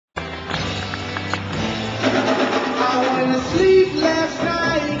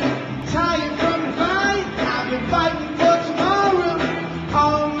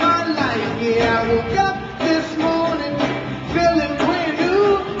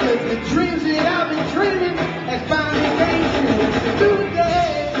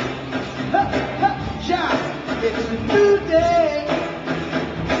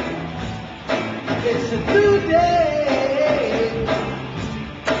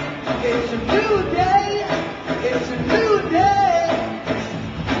It's a new day. It's a new day.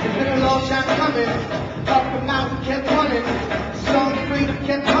 It's been a long time coming. Up the mountain kept running. Song freedom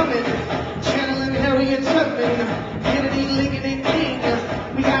kept humming. Channeling Harriet Tubman. Kennedy, Lincoln, and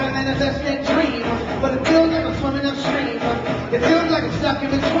King. We gotta manifest that dream. But it feels like I'm swimming upstream. It feels like I'm stuck in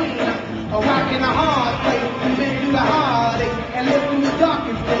between. A rock and a hard place. We've been through the heartache and lived through the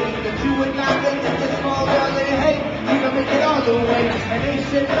darkest days. But you would not make it this far, well, hey, we can make it all the way. And they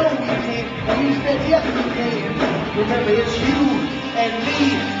said no, we can't. And we said yes, we can. Remember, it's you and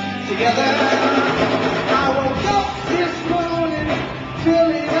me together. I woke up this morning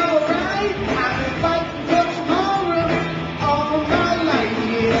feeling alright. I've been fighting for tomorrow all my life.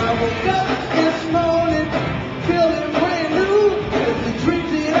 Yeah, I woke up this morning feeling brand new. Cause the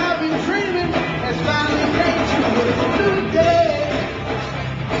dreams that I've been dreaming has finally came true. It's a new day.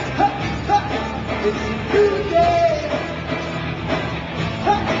 Ha, ha. It's a new day.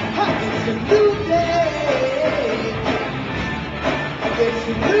 Ha, ha. It's a new day. It's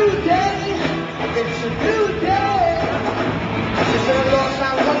a new day. It's a new day. It's been a long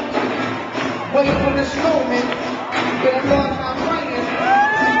time waiting for this moment. Been a long